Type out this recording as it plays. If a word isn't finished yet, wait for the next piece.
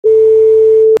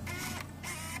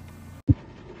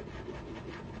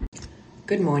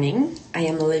Good morning. I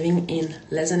am leaving in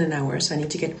less than an hour, so I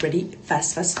need to get ready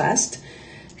fast,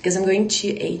 because I'm going to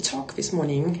a talk this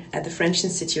morning at the French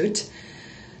Institute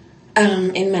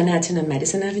in Manhattan on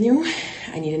Madison Avenue.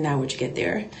 I need an hour to get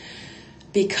there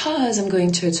because I'm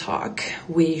going to a talk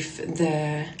with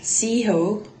the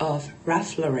CEO of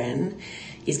Ralph Lauren.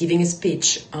 He's giving a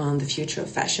speech on the future of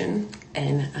fashion,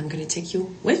 and I'm going to take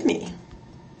you with me.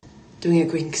 Doing a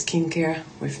quick skincare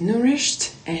with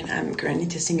Nourished, and I'm currently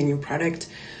testing a new product,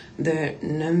 the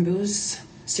Nimbus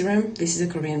Serum. This is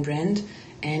a Korean brand,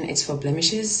 and it's for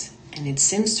blemishes, and it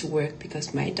seems to work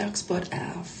because my dark spots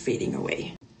are fading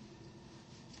away.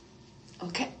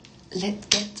 Okay, let's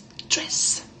get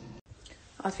dressed.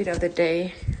 Outfit of the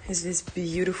day is this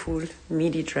beautiful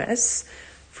midi dress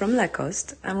from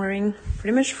Lacoste. I'm wearing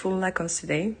pretty much full Lacoste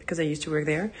today because I used to work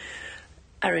there.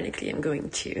 Ironically, I'm going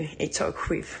to a talk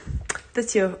with the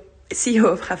CEO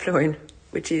of Ralph Lauren,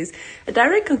 which is a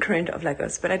direct concurrent of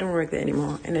Lacoste, but I don't work there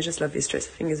anymore, and I just love this dress. I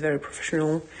think it's very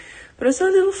professional, but also a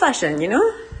little fashion, you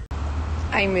know?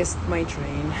 I missed my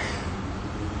train,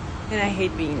 and I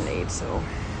hate being late, so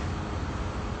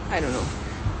I don't know.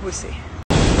 We'll see.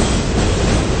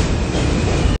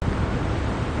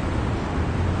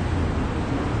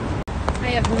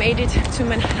 I have made it to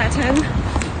Manhattan.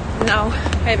 Now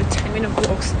I have a 10-minute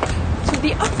walk to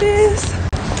the office.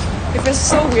 It was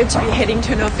so weird to be heading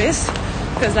to an office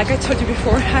because, like I told you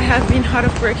before, I have been out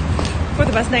of work for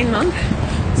the past 9 months.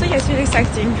 So yeah, it's really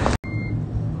exciting.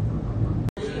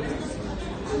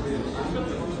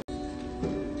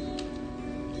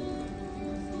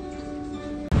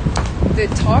 The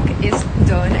talk is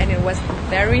done and it was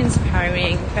very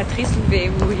inspiring. Patrice Louvet,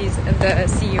 who is the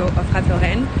CEO of Ralph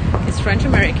Lauren, is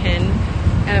French-American.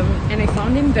 And I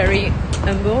found him very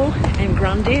humble and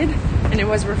grounded, and it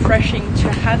was refreshing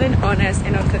to have an honest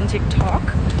and authentic talk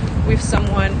with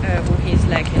someone who is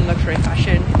like in luxury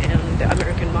fashion and the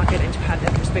American market, and to have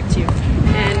that perspective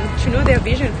and to know their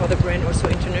vision for the brand also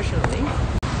internationally.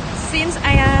 Since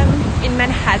I am in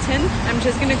Manhattan, I'm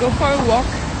just gonna go for a walk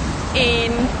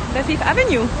in the Fifth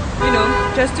Avenue, you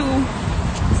know, just to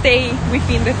stay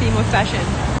within the theme of fashion.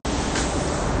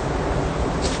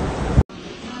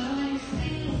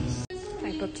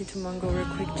 Popped into Mango real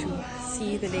quick to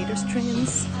see the latest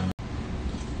trends.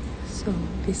 So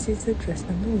this is the dress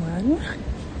number 1.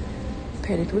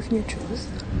 Paired it with neutrals.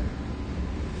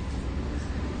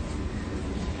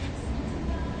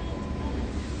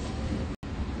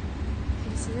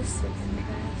 This is the second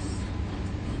dress.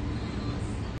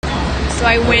 So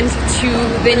I went to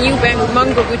the new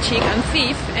Mango boutique on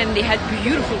Fifth, and they had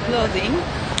beautiful clothing.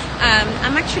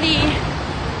 I'm actually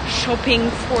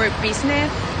shopping for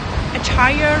business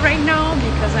attire right now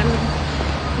because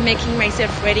I'm making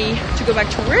myself ready to go back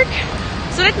to work.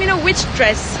 So let me know which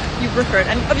dress you preferred,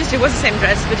 and obviously it was the same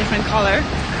dress but different color,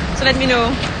 so let me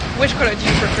know which color do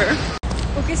you prefer.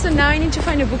 Okay, so now I need to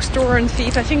find a bookstore on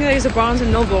Fifth. I think there is a Barnes &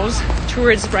 Nobles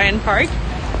towards Bryant Park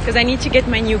because I need to get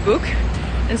my new book.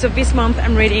 And so this month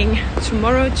I'm reading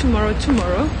Tomorrow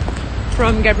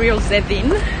from Gabrielle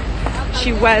Zevin.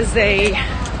 She was a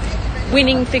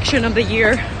winning fiction of the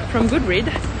year from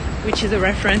Goodreads, which is a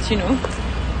reference, you know,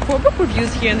 for book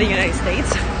reviews here in the United States.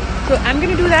 So I'm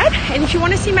gonna do that. And if you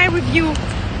wanna see my review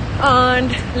on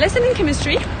Lesson in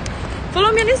Chemistry,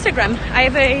 follow me on Instagram. I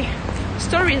have a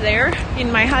story there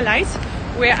in my highlights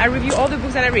where I review all the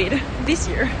books that I read this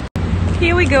year.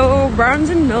 Here we go, Barnes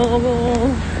 &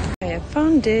 Noble. I have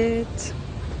found it.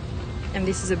 And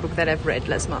this is a book that I've read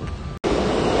last month.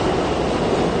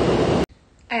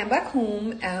 I am back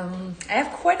home. I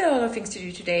have quite a lot of things to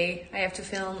do today. I have to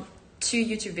film 2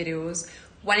 YouTube videos,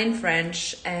 one in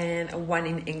French and one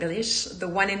in English. The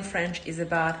one in French is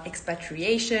about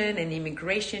expatriation and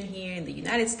immigration here in the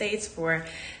United States for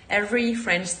every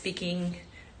French-speaking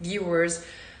viewers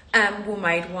who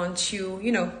might want to,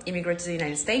 you know, immigrate to the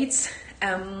United States.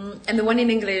 And the one in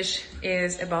English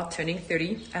is about turning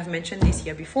 30. I've mentioned this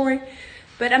here before,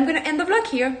 but I'm gonna end the vlog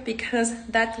here because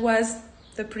that was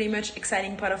the pretty much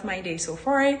exciting part of my day so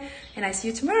far, and I see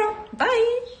you tomorrow.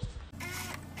 Bye!